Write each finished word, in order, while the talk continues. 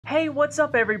Hey, what's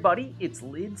up everybody? It's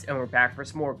Lids, and we're back for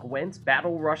some more Gwent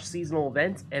Battle Rush seasonal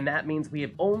event, and that means we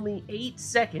have only 8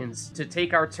 seconds to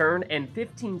take our turn and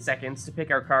 15 seconds to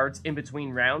pick our cards in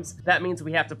between rounds. That means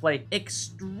we have to play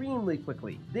extremely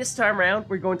quickly. This time around,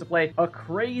 we're going to play a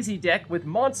crazy deck with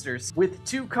monsters, with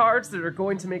 2 cards that are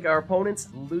going to make our opponents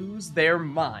lose their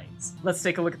minds. Let's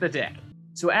take a look at the deck.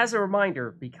 So as a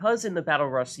reminder, because in the Battle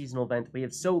Rush seasonal event we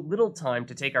have so little time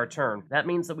to take our turn, that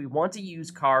means that we want to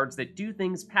use cards that do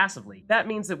things passively. That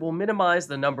means that we'll minimize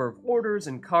the number of orders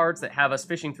and cards that have us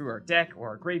fishing through our deck or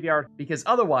our graveyard, because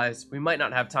otherwise we might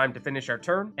not have time to finish our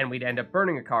turn and we'd end up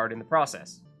burning a card in the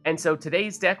process. And so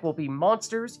today's deck will be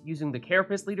monsters using the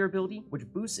Carapace leader ability,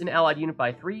 which boosts an allied unit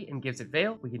by 3 and gives it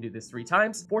Veil. We can do this 3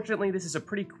 times. Fortunately, this is a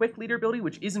pretty quick leader ability,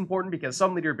 which is important because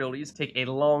some leader abilities take a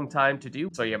long time to do,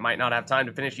 so you might not have time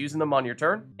to finish using them on your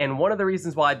turn. And one of the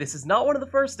reasons why this is not one of the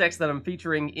first decks that I'm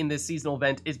featuring in this seasonal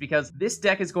event is because this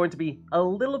deck is going to be a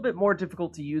little bit more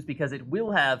difficult to use because it will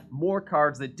have more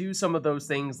cards that do some of those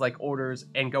things like orders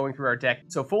and going through our deck.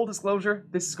 So full disclosure,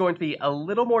 this is going to be a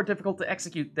little more difficult to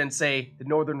execute than, say, the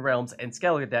Northern Realms and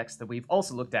Skellige decks that we've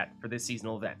also looked at for this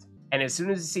seasonal event. And as soon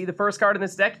as you see the first card in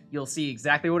this deck, you'll see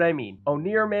exactly what I mean.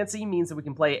 Oneiromancy means that we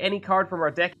can play any card from our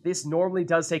deck. This normally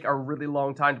does take a really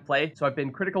long time to play, so I've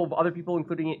been critical of other people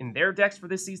including it in their decks for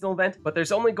this seasonal event, but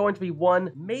there's only going to be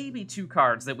 1, maybe 2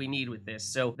 cards that we need with this,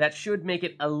 so that should make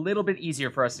it a little bit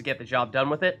easier for us to get the job done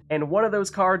with it. And one of those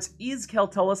cards is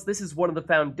Keltullis. This is one of the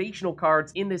foundational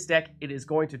cards in this deck. It is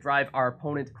going to drive our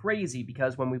opponent crazy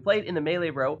because when we play it in the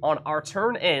melee row, on our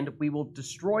turn end, we will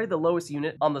destroy the lowest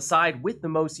unit on the side with the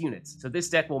most units. So this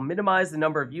deck will minimize the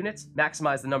number of units,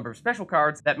 maximize the number of special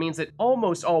cards. That means that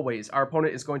almost always our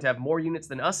opponent is going to have more units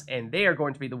than us, and they are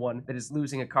going to be the one that is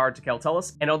losing a card to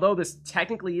Keltullis. And although this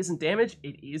technically isn't damage,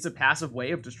 it is a passive way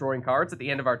of destroying cards at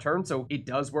the end of our turn, so it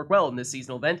does work well in this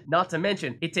seasonal event. Not to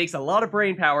mention, it takes a lot of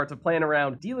brain power to plan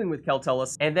around dealing with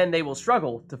Keltullis, and then they will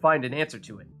struggle to find an answer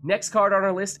to it. Next card on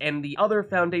our list, and the other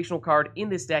foundational card in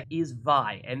this deck, is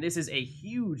Vi, and this is a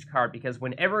huge card because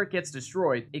whenever it gets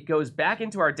destroyed, it goes back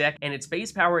into our deck and its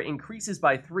base power increases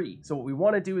by 3. So what we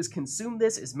want to do is consume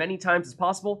this as many times as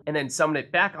possible and then summon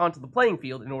it back onto the playing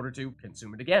field in order to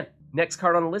consume it again. Next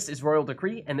card on the list is Royal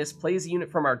Decree, and this plays a unit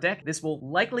from our deck. This will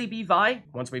likely be Vi.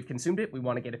 Once we've consumed it, we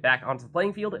want to get it back onto the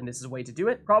playing field, and this is a way to do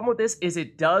it. Problem with this is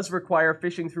it does require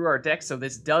fishing through our deck, so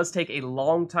this does take a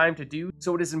long time to do.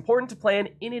 So it is important to plan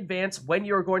in advance when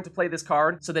you're going to play this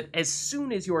card so that as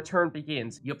soon as your turn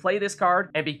begins, you play this card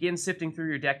and begin sifting through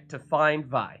your deck to find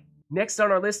Vi. Next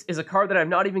on our list is a card that I'm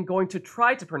not even going to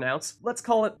try to pronounce. Let's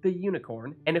call it the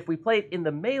Unicorn. And if we play it in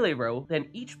the melee row, then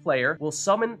each player will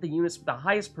summon the units with the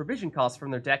highest provision cost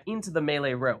from their deck into the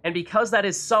melee row. And because that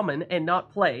is summon and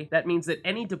not play, that means that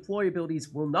any deploy abilities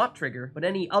will not trigger, but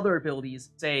any other abilities,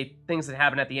 say things that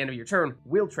happen at the end of your turn,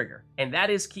 will trigger. And that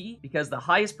is key because the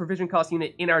highest provision cost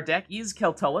unit in our deck is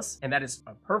Keltullis, and that is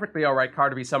a perfectly alright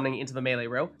card to be summoning into the melee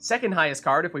row. Second highest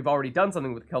card, if we've already done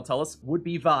something with Keltullis, would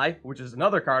be Vi, which is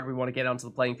another card we want to get onto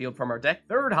the playing field from our deck.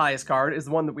 Third highest card is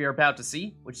the one that we are about to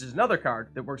see, which is another card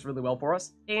that works really well for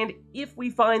us. And if we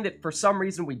find that for some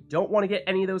reason we don't want to get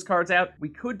any of those cards out, we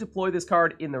could deploy this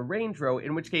card in the range row,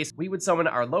 in which case we would summon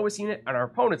our lowest unit and our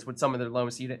opponents would summon their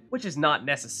lowest unit, which is not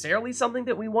necessarily something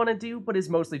that we want to do, but is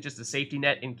mostly just a safety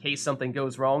net in case something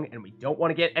goes wrong and we don't want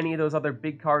to get any of those other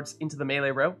big cards into the melee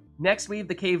row. Next, we have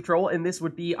the Cave Troll, and this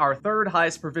would be our 3rd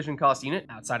highest provision cost unit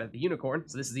outside of the Unicorn.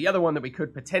 So this is the other one that we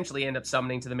could potentially end up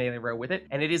summoning to the melee row with it,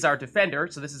 and it is our defender,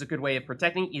 so this is a good way of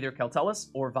protecting either Keltullis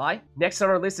or Vi. Next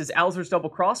on our list is Alzur's Double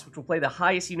Cross, which will play the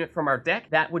highest unit from our deck.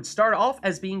 That would start off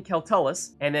as being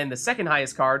Keltullis, and then the second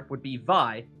highest card would be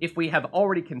Vi. If we have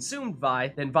already consumed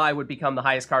Vi, then Vi would become the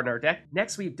highest card in our deck.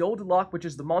 Next, we have Dol Dhu Lokke, which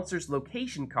is the monster's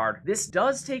location card. This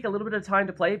does take a little bit of time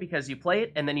to play because you play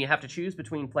it, and then you have to choose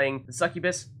between playing the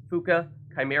Succubus, Fuka,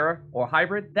 Chimera, or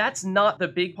Hybrid. That's not the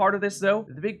big part of this though.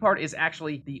 The big part is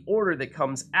actually the order that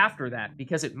comes after that,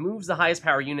 because it moves the highest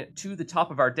power unit to the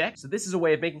top of our deck. So this is a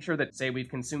way of making sure that, say we've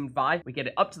consumed Vi, we get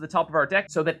it up to the top of our deck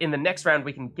so that in the next round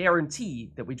we can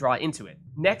guarantee that we draw into it.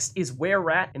 Next is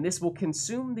Wererat, and this will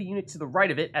consume the unit to the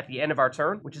right of it at the end of our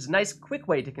turn, which is a nice quick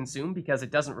way to consume because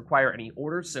it doesn't require any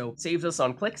orders, so saves us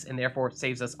on clicks and therefore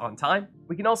saves us on time.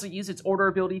 We can also use its order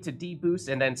ability to deboost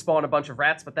and then spawn a bunch of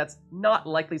rats, but that's not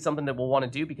likely something that we'll want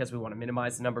want to do because we want to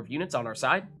minimize the number of units on our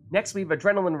side. Next, we have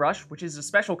Adrenaline Rush, which is a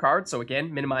special card, so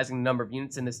again, minimizing the number of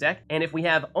units in this deck. And if we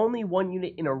have only one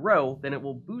unit in a row, then it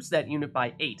will boost that unit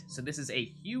by 8. So this is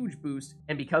a huge boost,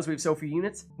 and because we have so few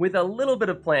units, with a little bit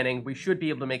of planning, we should be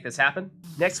able to make this happen.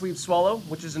 Next, we have Swallow,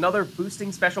 which is another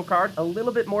boosting special card, a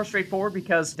little bit more straightforward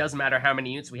because it doesn't matter how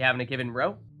many units we have in a given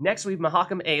row. Next, we have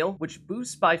Mahakam Ale, which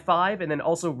boosts by 5 and then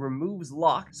also removes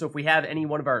lock. So if we have any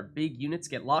one of our big units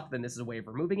get locked, then this is a way of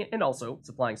removing it and also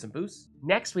supplying some boosts.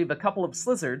 Next, we have a couple of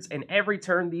Slyzards, and every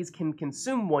turn these can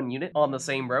consume one unit on the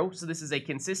same row. So this is a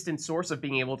consistent source of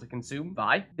being able to consume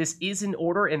Vi. This is in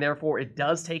order, and therefore it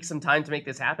does take some time to make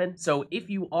this happen. So if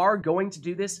you are going to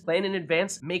do this, plan in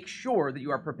advance, make sure that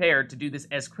you are prepared to do this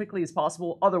as quickly as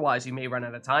possible. Otherwise, you may run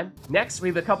out of time. Next, we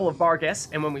have a couple of Barghest,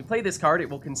 and when we play this card, it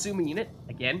will consume a unit.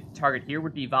 Again, target here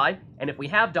would be Vi, and if we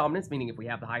have dominance, meaning if we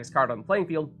have the highest card on the playing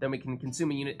field, then we can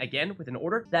consume a unit again with an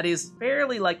order. That is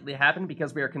fairly likely to happen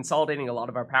because we are consolidating a lot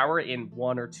of our power in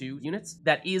 1 or 2 units.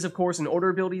 That is, of course, an order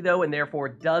ability though, and therefore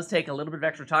it does take a little bit of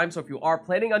extra time. So if you are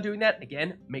planning on doing that,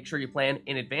 again, make sure you plan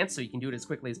in advance so you can do it as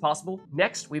quickly as possible.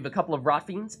 Next, we have a couple of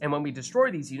Rotfiends, and when we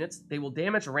destroy these units, they will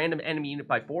damage a random enemy unit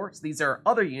by 4. So these are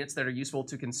other units that are useful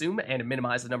to consume and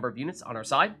minimize the number of units on our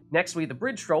side. Next, we have the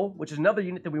Bridge Troll, which is another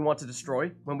unit that we want to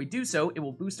destroy. When we do so, it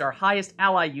will boost our highest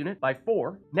ally unit by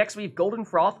 4. Next, we have Golden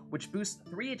Froth, which boosts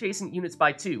 3 adjacent units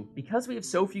by 2. Because we have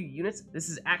so few units, this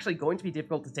is actually going to be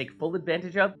difficult to take full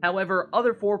advantage of. However,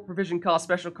 other 4 provision cost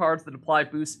special cards that apply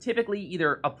boosts typically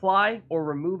either apply or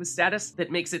remove a status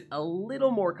that makes it a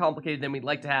little more complicated than we'd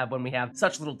like to have when we have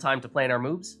such little time to plan our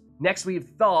moves. Next, we have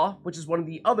Thaw, which is one of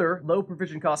the other low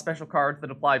provision cost special cards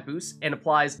that apply boosts and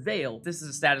applies Veil. This is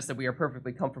a status that we are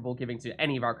perfectly comfortable giving to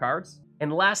any of our cards.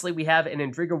 And lastly, we have an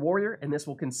Endrega Warrior, and this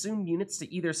will consume units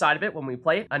to either side of it when we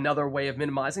play it. Another way of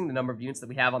minimizing the number of units that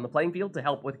we have on the playing field to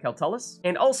help with Keltullis,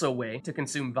 and also a way to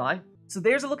consume Vi. So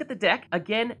there's a look at the deck.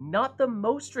 Again, not the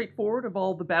most straightforward of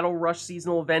all the Battle Rush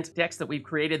seasonal event decks that we've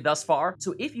created thus far.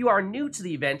 So if you are new to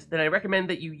the event, then I recommend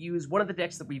that you use one of the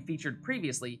decks that we've featured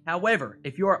previously. However,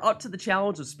 if you are up to the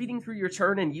challenge of speeding through your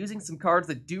turn and using some cards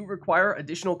that do require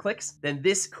additional clicks, then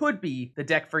this could be the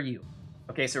deck for you.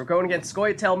 Okay, so we're going against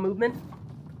Scoia'tael movement,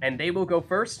 and they will go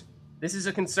first. This is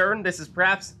a concern. This is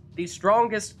perhaps the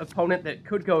strongest opponent that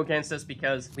could go against us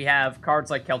because we have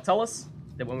cards like Keltullis,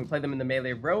 that when we play them in the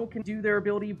melee row can do their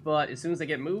ability, but as soon as they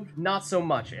get moved, not so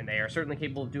much, and they are certainly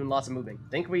capable of doing lots of moving. I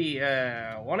think we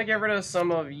want to get rid of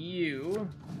some of you,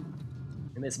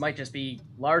 and this might just be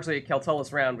largely a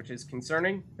Keltullis round, which is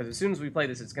concerning, because as soon as we play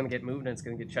this, it's going to get moved and it's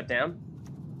going to get shut down.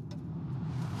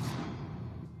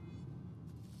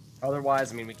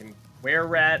 Otherwise, I mean, we can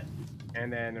Wererat,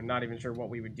 and then I'm not even sure what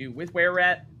we would do with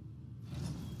Wererat.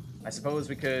 I suppose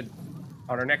we could,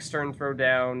 on our next turn, throw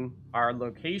down our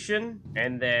location,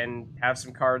 and then have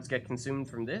some cards get consumed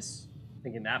from this.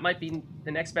 Thinking that might be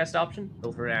the next best option.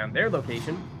 They'll throw down their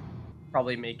location.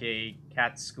 Probably make a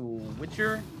Cat School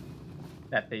Witcher.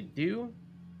 That they do.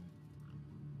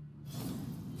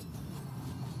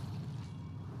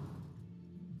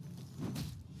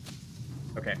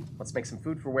 Okay, let's make some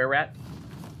food for Wererat.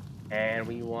 And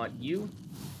we want you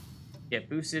get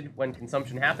boosted when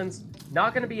consumption happens.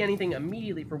 Not going to be anything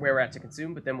immediately for Wererat to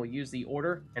consume, but then we'll use the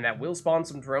order, and that will spawn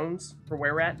some drones for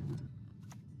Wererat.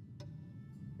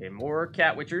 Okay, more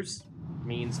Cat Witchers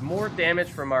means more damage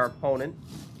from our opponent.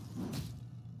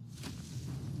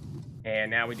 And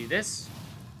now we do this.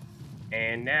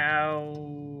 And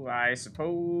now I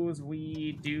suppose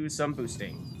we do some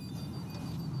boosting.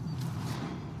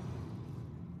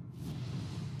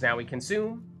 Now we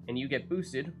consume, and you get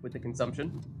boosted with the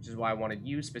consumption, which is why I wanted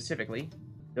you specifically.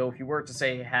 Though if you were to,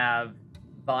 say, have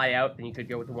Vi out, then you could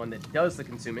go with the one that does the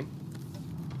consuming.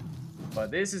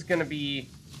 But this is going to be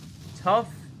tough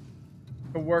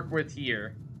to work with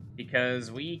here, because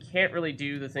we can't really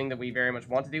do the thing that we very much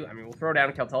want to do. I mean, we'll throw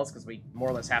down Keltullis because we more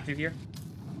or less have to here.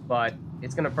 But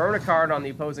it's going to burn a card on the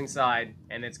opposing side,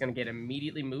 and it's going to get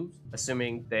immediately moved,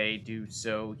 assuming they do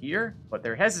so here. But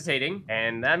they're hesitating,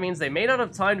 and that means they may not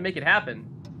have time to make it happen.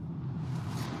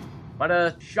 Might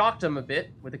have shocked them a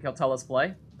bit with the Keltullis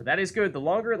play, but that is good. The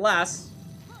longer it lasts,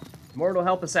 the more it'll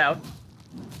help us out.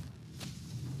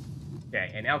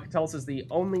 Okay, and now Keltullis is the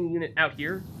only unit out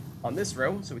here on this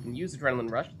row, so we can use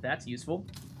Adrenaline Rush. That's useful.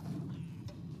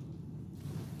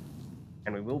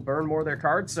 And we will burn more of their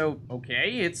cards, so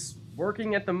okay, it's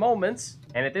working at the moment.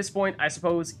 And at this point, I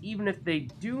suppose, even if they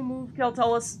do move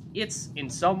Keltullis, it's, in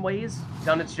some ways,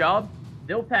 done its job.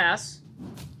 They'll pass.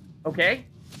 Okay.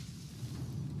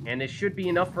 And this should be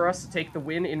enough for us to take the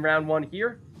win in round 1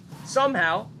 here.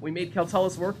 Somehow, we made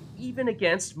Keltullis work, even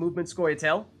against Movement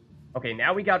Scoia'tael. Okay,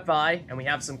 now we got Vi, and we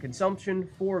have some consumption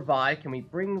for Vi. Can we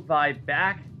bring Vi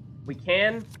back? We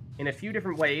can, in a few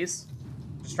different ways.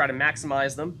 Just try to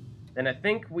maximize them. Then I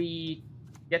think we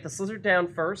get the Slyzard down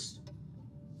first.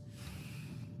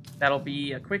 That'll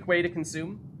be a quick way to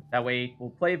consume. That way, we'll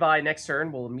play Vi next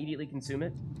turn. We'll immediately consume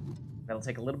it. That'll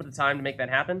take a little bit of time to make that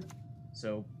happen.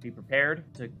 So be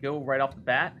prepared to go right off the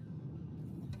bat.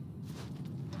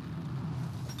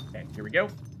 Okay, here we go.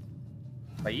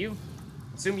 Play you.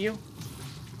 Consume you.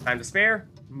 Time to spare.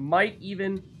 Might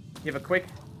even give a quick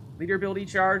leader ability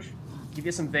charge. Give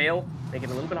you some Veil. Make it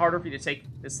a little bit harder for you to take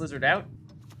this Slyzard out.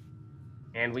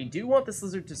 And we do want the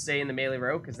Slyzard to stay in the melee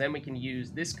row, because then we can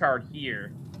use this card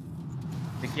here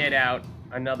to get out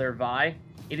another Vi.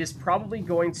 It is probably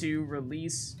going to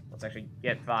release... Let's actually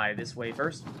get Vi this way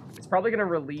first. It's probably going to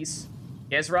release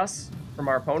Gezras from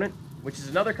our opponent, which is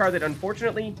another card that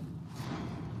unfortunately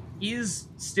is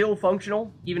still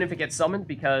functional, even if it gets summoned,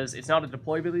 because it's not a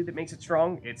deploy ability that makes it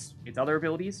strong, it's other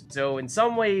abilities. So in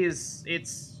some ways,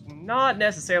 it's not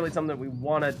necessarily something that we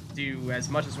want to do as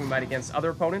much as we might against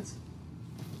other opponents.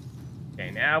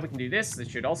 Okay, now we can do this. This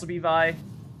should also be Vi.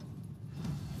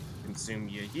 Consume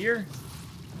you here.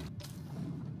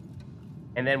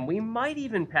 And then we might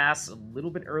even pass a little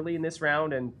bit early in this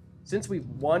round, and since we've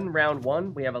won round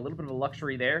 1, we have a little bit of a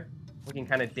luxury there. We can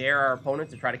kind of dare our opponent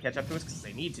to try to catch up to us, because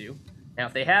they need to. Now,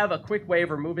 if they have a quick way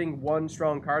of removing one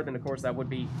strong card, then of course that would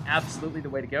be absolutely the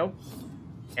way to go.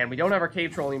 And we don't have our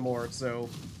Cave Troll anymore, so...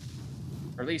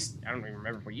 Or at least, I don't even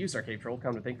remember if we used our Cave Troll,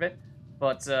 come to think of it.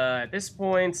 But at this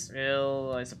point,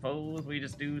 well, I suppose we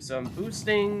just do some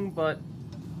boosting, but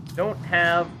don't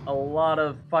have a lot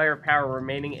of firepower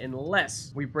remaining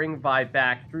unless we bring Vi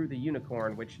back through the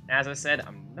Unicorn, which, as I said,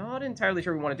 I'm not entirely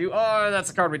sure we want to do. Oh,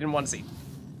 that's a card we didn't want to see.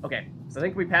 Okay, so I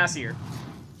think we pass here,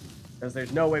 because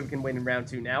there's no way we can win in round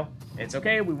 2 now. And it's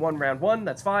okay, we won round 1,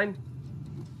 that's fine.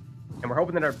 And we're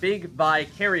hoping that our big Vi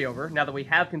carryover, now that we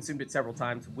have consumed it several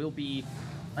times, will be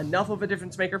enough of a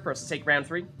difference maker for us to take round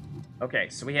 3. Okay,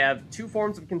 so we have 2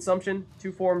 forms of consumption,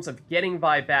 2 forms of getting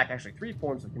Vi back, actually 3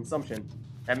 forms of consumption.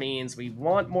 That means we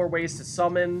want more ways to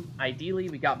summon. Ideally,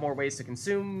 we got more ways to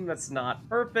consume. That's not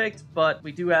perfect, but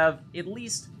we do have at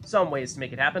least some ways to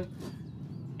make it happen.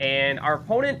 And our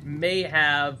opponent may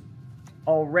have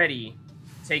already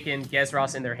taken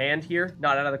Gezras in their hand here,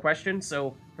 not out of the question.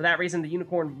 So for that reason, the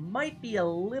Unicorn might be a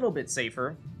little bit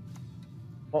safer.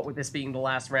 What with this being the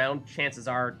last round, chances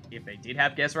are, if they did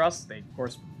have Gezras, they of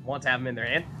course want to have him in their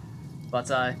hand.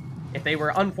 But if they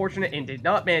were unfortunate and did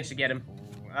not manage to get him,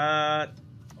 oh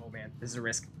man, this is a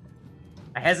risk.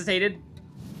 I hesitated,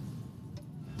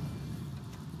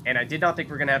 and I did not think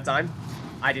we were gonna have time.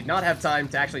 I did not have time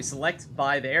to actually select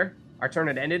Vi there. Our turn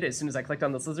had ended as soon as I clicked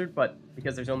on the Slyzard, but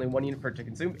because there's only 1 unit per to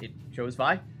consume, it chose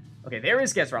Vi. Okay, there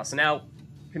is Gezras. So now,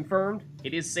 confirmed,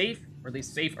 it is safe, or at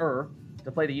least safer,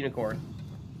 to play the Unicorn.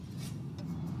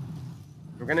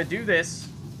 We're gonna do this.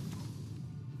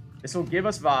 This will give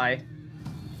us Vi,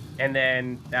 and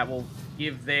then that will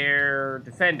give their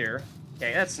defender.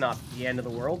 Okay, that's not the end of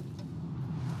the world.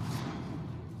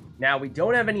 Now, we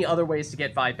don't have any other ways to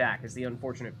get Vi back, is the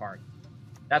unfortunate part.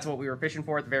 That's what we were fishing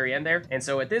for at the very end there. And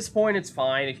so at this point, it's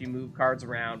fine if you move cards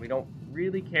around. We don't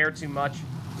really care too much.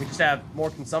 We just have more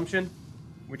consumption,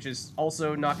 which is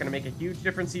also not going to make a huge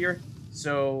difference here.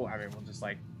 So, I mean, we'll just,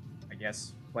 like, I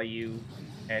guess, play you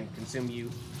and consume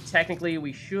you. Technically,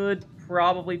 we should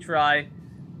probably try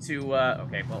to,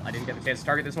 okay, well, I didn't get the chance to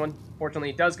target this one. Fortunately,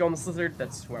 it does go on the Slyzard.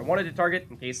 That's who I wanted to target,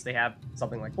 in case they have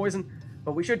something like poison.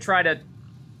 But we should try to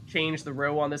change the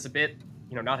row on this a bit.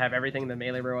 You know, not have everything in the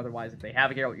melee row, otherwise if they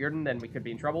have a Geralt Yrden, then we could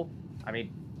be in trouble. I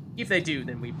mean, if they do,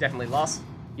 then we've definitely lost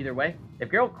either way. If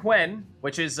Geralt Quen,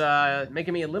 which is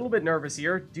making me a little bit nervous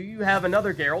here, do you have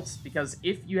another Geralt? Because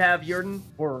if you have Yrden,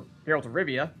 or Geralt of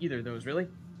Rivia, either of those really,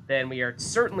 then we are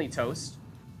certainly toast.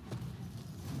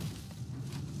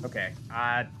 Okay,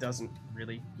 doesn't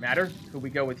really matter who we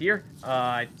go with here.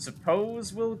 I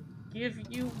suppose we'll give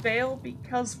you Veil,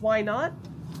 because why not?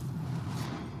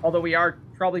 Although we are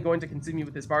probably going to continue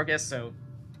with this Barghest, so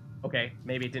okay,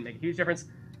 maybe it didn't make a huge difference.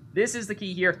 This is the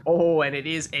key here. Oh, and it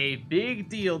is a big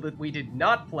deal that we did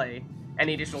not play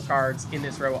any additional cards in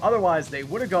this row. Otherwise, they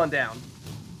would have gone down.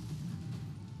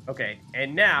 Okay,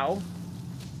 and now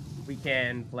we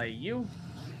can play you.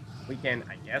 We can,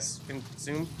 I guess,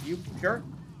 consume you, sure.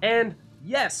 And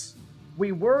yes,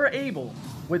 we were able,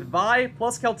 with Vi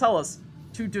plus Keltullis,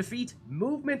 to defeat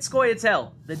Movement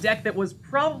Scoia'tael, the deck that was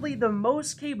probably the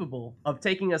most capable of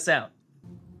taking us out.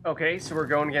 Okay, so we're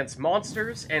going against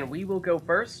monsters, and we will go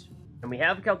first. And we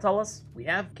have Keltullis, we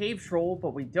have Cave Troll,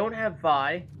 but we don't have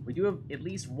Vi. We do have at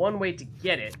least one way to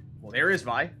get it. Well, there is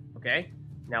Vi, okay.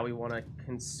 Now we want to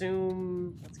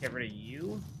consume... Let's get rid of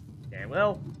you. Okay,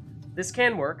 well, this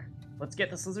can work. Let's get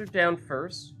the Slyzard down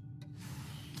first.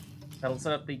 That'll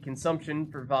set up the consumption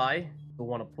for Vi. We'll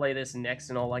want to play this next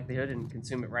in all likelihood and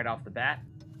consume it right off the bat.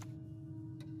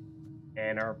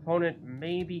 And our opponent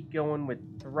may be going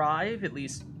with Thrive, at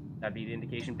least that'd be the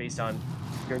indication based on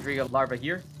your Endrega larva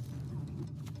here.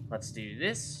 Let's do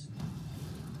this.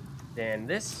 Then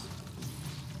this.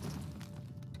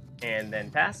 And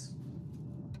then pass.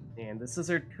 And the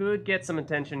Slyzard could get some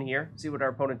attention here. See what our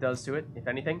opponent does to it, if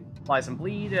anything. Apply some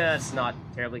bleed. It's not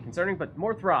terribly concerning, but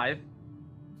more Thrive.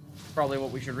 Probably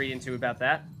what we should read into about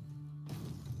that.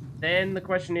 Then the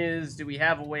question is, do we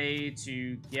have a way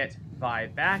to get Vi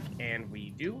back? And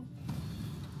we do.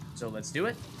 So let's do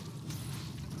it.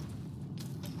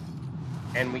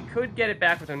 And we could get it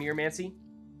back with Oneiromancy.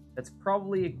 That's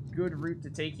probably a good route to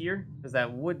take here, because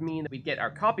that would mean that we'd get our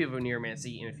copy of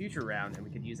Oneiromancy in a future round, and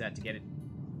we could use that to get it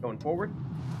going forward.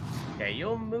 Okay,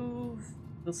 you'll move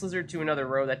the Slyzard to another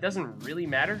row. That doesn't really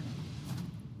matter.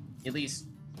 At least,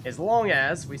 as long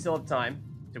as we still have time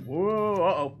to... Whoa,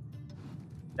 uh-oh.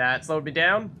 That slowed me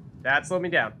down. That slowed me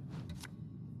down.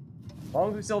 As long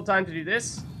as we still have time to do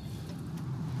this,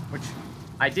 which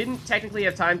I didn't technically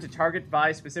have time to target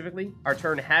Vi specifically. Our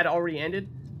turn had already ended,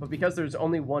 but because there's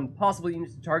only one possible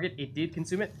unit to target, it did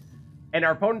consume it. And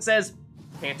our opponent says,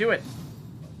 can't do it.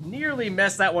 Nearly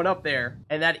messed that one up there.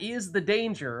 And that is the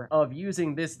danger of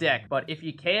using this deck. But if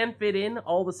you can fit in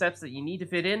all the steps that you need to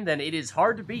fit in, then it is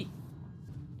hard to beat.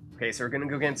 Okay, so we're going to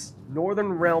go against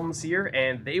Northern Realms here,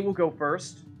 and they will go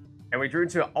first. And we drew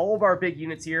into all of our big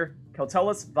units here.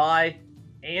 Keltullis, Vi,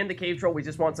 and the Cave Troll. We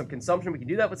just want some consumption. We can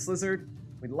do that with Slyzard.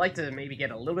 We'd like to maybe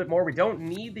get a little bit more. We don't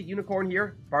need the Unicorn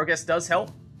here. Barghest does help.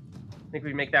 I think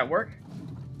we can make that work.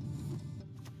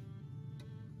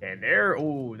 And there,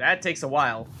 ooh, that takes a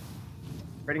while.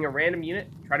 Creating a random unit,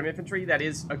 Trident Infantry, that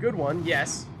is a good one,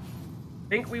 yes. I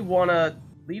think we want to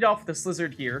lead off the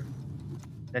Slyzard here.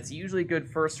 That's usually a good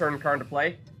first turn card to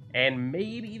play. And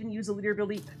maybe even use a leader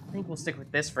ability. I think we'll stick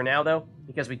with this for now, though,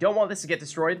 because we don't want this to get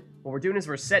destroyed. What we're doing is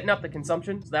we're setting up the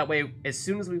consumption, so that way, as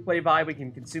soon as we play Vi, we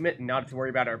can consume it and not have to worry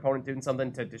about our opponent doing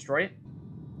something to destroy it.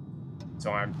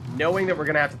 So I'm knowing that we're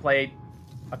going to have to play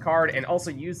a card and also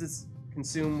use this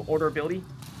consume order ability.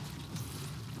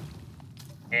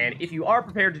 And if you are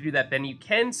prepared to do that, then you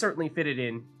can certainly fit it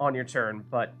in on your turn,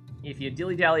 but if you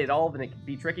dilly-dally at all, then it can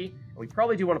be tricky. And we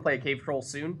probably do want to play a Cave Troll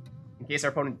soon, in case our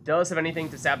opponent does have anything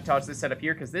to sabotage this setup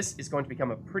here, because this is going to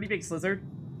become a pretty big Slyzard,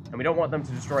 and we don't want them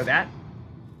to destroy that.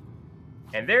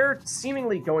 And they're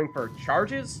seemingly going for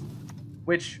charges,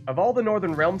 which, of all the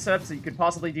Northern Realm setups that you could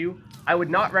possibly do, I would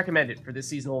not recommend it for this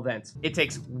seasonal event. It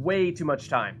takes way too much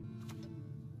time.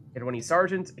 Edwini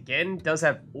Sergeant, again, does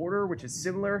have Order, which is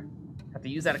similar. Have to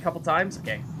use that a couple times.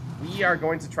 Okay, we are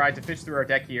going to try to fish through our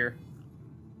deck here.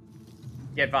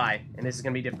 Get Vi, and this is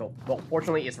going to be difficult. Well,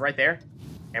 fortunately, it's right there,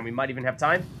 and we might even have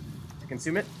time to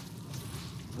consume it.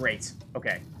 Great.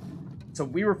 Okay. So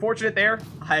we were fortunate there.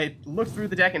 I looked through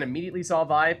the deck and immediately saw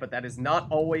Vi, but that is not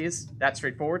always that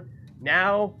straightforward.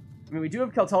 Now, I mean, we do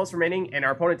have Keltullis remaining, and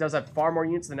our opponent does have far more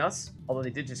units than us, although they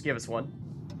did just give us one.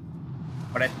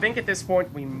 But I think at this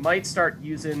point, we might start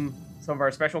using some of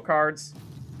our special cards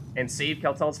and save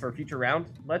Keltullis for a future round.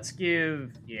 Let's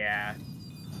give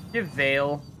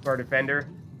Veil to our defender.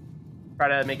 Try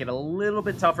to make it a little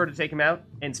bit tougher to take him out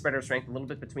and spread our strength a little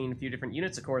bit between a few different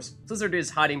units. Of course, Slyzard is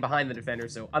hiding behind the defender,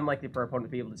 so unlikely for our opponent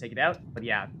to be able to take it out. But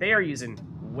yeah, they are using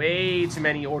way too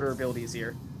many order abilities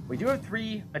here. We do have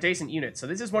 3 adjacent units, so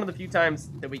this is one of the few times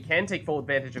that we can take full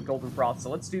advantage of Golden Froth, so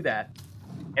let's do that.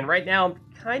 And right now, I'm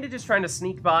kind of just trying to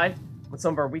sneak by with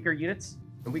some of our weaker units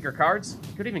and weaker cards.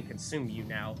 We could even consume you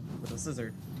now with a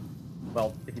Slyzard.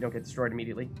 Well, if you don't get destroyed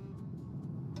immediately.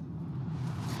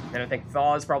 And I think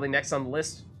Thaw is probably next on the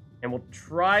list. And we'll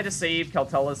try to save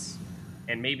Keltullis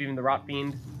and maybe even the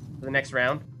Rotfiend for the next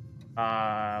round.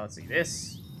 Let's see,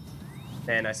 this.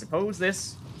 Then I suppose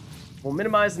this. We'll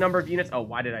minimize the number of units. Oh,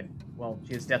 why did I... Well,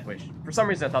 she has Death Wish. For some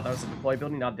reason, I thought that was a deploy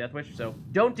ability, not a Death Wish, so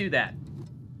don't do that.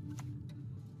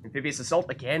 Amphibious Assault,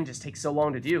 again, just takes so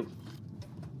long to do.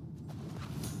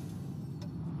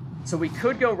 So we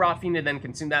could go Rotfiend and then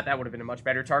consume that. That would have been a much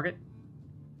better target.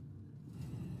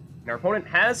 And our opponent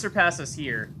has surpassed us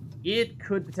here. It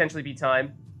could potentially be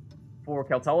time for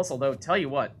Keltullis, although, tell you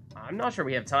what, I'm not sure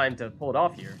we have time to pull it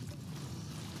off here.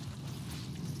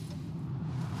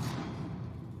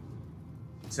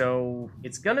 So,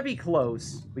 it's gonna be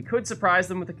close. We could surprise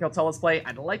them with the Keltullis play.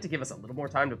 I'd like to give us a little more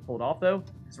time to pull it off, though.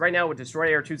 Because right now, with Destroy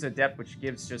Air, choose a depth, which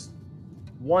gives just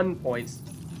 1 point.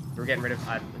 We're getting rid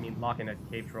of, locking a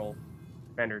Cave Troll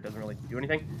defender doesn't really do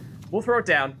anything. We'll throw it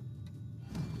down.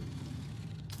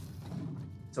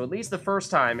 So at least the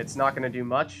first time, it's not going to do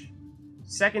much.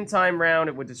 Second time round,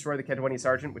 it would destroy the Keltullis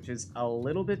Sergeant, which is a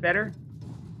little bit better,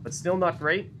 but still not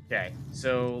great. Okay,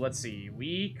 so let's see.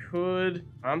 We could...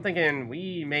 I'm thinking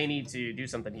we may need to do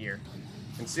something here.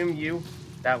 Consume you.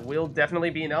 That will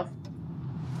definitely be enough.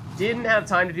 Didn't have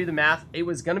time to do the math. It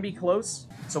was going to be close,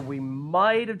 so we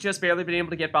might have just barely been able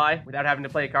to get by without having to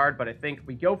play a card, but I think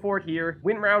we go for it here.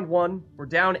 Win round 1. We're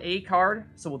down a card,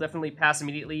 so we'll definitely pass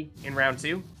immediately in round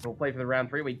 2. And we'll play for the round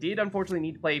 3. We did, unfortunately,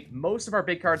 need to play most of our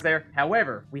big cards there.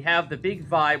 However, we have the big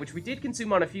Vi, which we did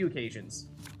consume on a few occasions.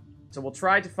 So we'll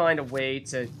try to find a way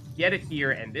to get it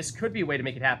here, and this could be a way to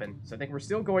make it happen. So I think we're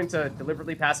still going to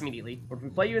deliberately pass immediately. But if we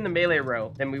play you in the melee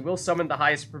row, then we will summon the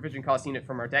highest provision cost unit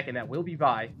from our deck, and that will be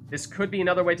Vi. This could be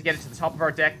another way to get it to the top of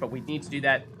our deck, but we need to do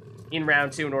that in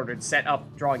round 2 in order to set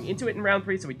up drawing into it in round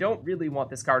 3, so we don't really want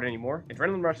this card anymore.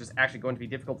 Adrenaline Rush is actually going to be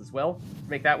difficult as well to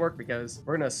make that work, because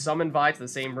we're going to summon Vi to the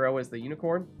same row as the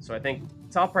Unicorn. So I think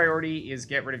top priority is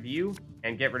get rid of you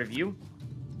and get rid of you.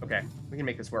 Okay, we can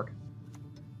make this work.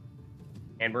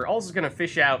 And we're also going to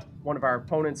fish out one of our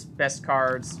opponent's best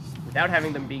cards without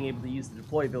having them being able to use the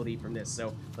deploy ability from this.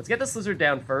 So let's get the Slyzard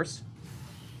down first,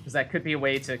 because that could be a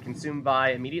way to consume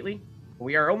Vi immediately. But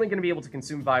we are only going to be able to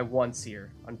consume Vi once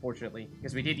here, unfortunately,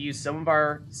 because we did use some of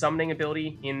our summoning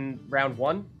ability in round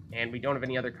 1, and we don't have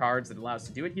any other cards that allow us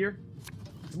to do it here.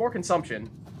 It's more consumption,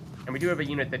 and we do have a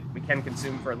unit that we can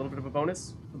consume for a little bit of a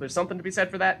bonus, so there's something to be said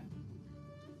for that.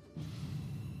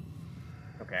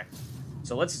 Okay.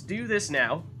 So let's do this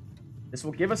now. This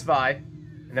will give us Vi,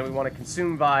 and then we want to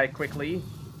consume Vi quickly.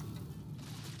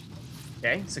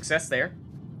 Okay, success there.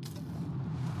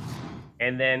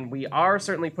 And then we are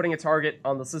certainly putting a target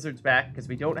on the Slyzard's back, because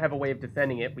we don't have a way of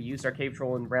defending it. We used our Cave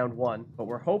Troll in round 1, but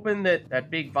we're hoping that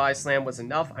that big Vi Slam was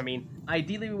enough. I mean,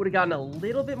 ideally we would have gotten a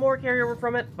little bit more carryover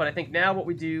from it, but I think now what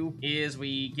we do is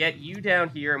we get you down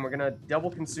here, and we're going to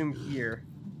double consume here.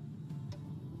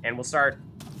 And we'll start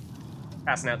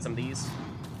passing out some of these.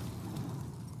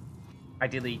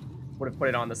 Ideally, would have put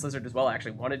it on the Slyzard as well. I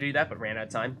actually wanted to do that, but ran out of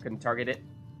time. Couldn't target it.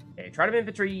 Okay, Trident of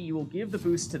Infantry, you will give the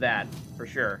boost to that, for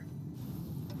sure.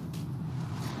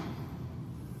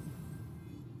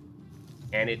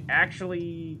 And it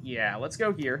actually... yeah, let's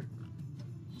go here.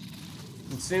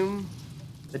 Consume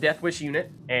the Death Wish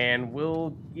unit, and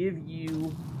we'll give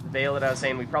you the Veil that I was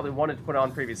saying we probably wanted to put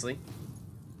on previously.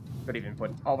 Could even put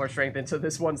all of our strength into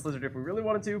this one Slyzard if we really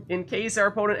wanted to. In case our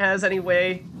opponent has any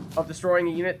way of destroying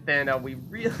a unit, then we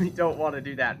really don't want to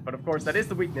do that. But of course, that is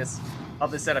the weakness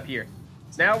of this setup here.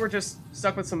 So now we're just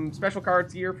stuck with some special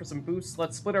cards here for some boosts.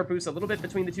 Let's split our boosts a little bit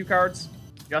between the 2 cards,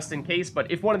 just in case. But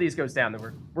if one of these goes down,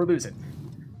 then we're losing.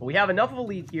 But we have enough of a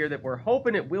lead here that we're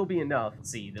hoping it will be enough.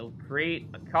 Let's see, they'll create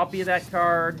a copy of that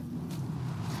card.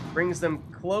 Brings them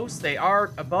close. They are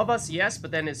above us, yes,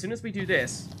 but then as soon as we do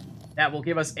this, that will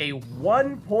give us a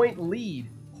 1-point lead.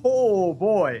 Oh,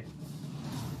 boy.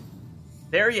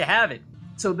 There you have it.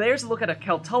 So there's a look at a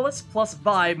Keltullis plus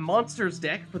Vi Monsters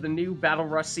deck for the new Battle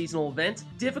Rush seasonal event.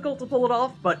 Difficult to pull it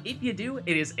off, but if you do,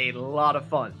 it is a lot of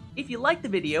fun. If you liked the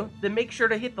video, then make sure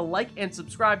to hit the like and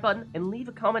subscribe button and leave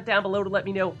a comment down below to let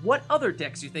me know what other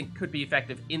decks you think could be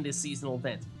effective in this seasonal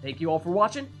event. Thank you all for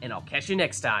watching, and I'll catch you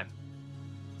next time.